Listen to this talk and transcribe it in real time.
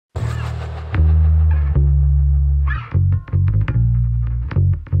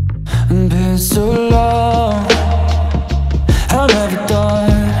so long. I'm never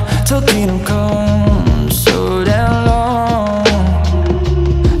done till kingdom come. So damn long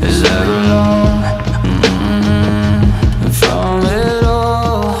is everlong from it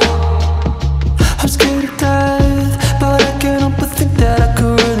all. I'm scared of death, but I can't help but think that I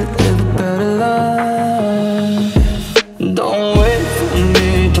could really live a better life. Don't wait for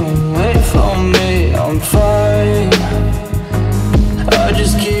me, don't wait for me, I'm fine. I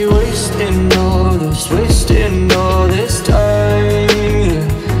just keep wasting all this time.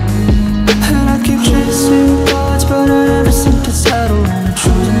 And I keep chasing thoughts, but I never seem to settle on a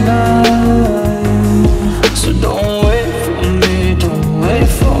chosen life. So don't wait for me, don't wait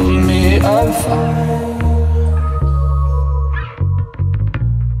for me, I'm fine.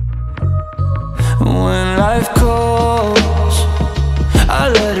 When life calls, I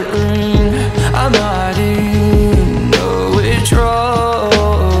let it ring. I'm hiding, no withdrawal.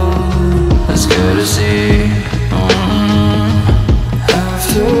 I'm scared to see.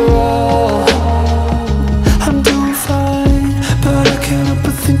 After all, I'm doing fine, but I can't help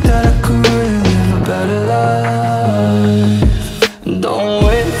but think that I could really live a better life. Don't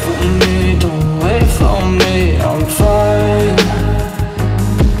wait for me, don't wait for me, I'm fine.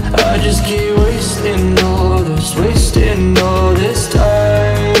 I just keep wasting all this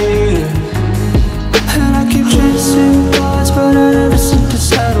time. And I keep chasing thoughts, but I never seem to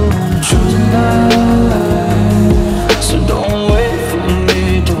settle on a chosen life. So don't wait for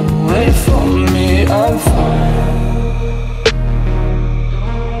me, don't wait for me, I'm fine.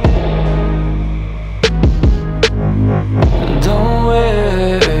 Don't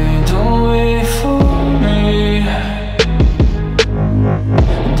wait for me.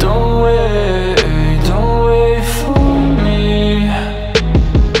 Don't wait for me.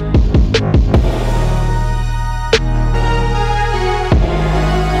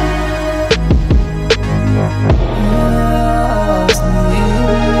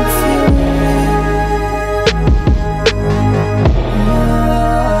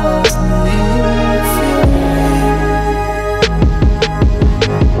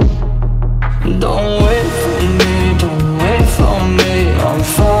 Don't wait for me, don't wait for me, I'm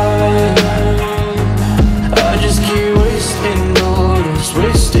fine. I just keep wasting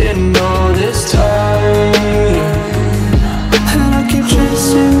all this time. And I keep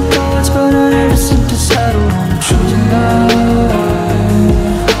chasing thoughts, but I never seem to settle on a truth.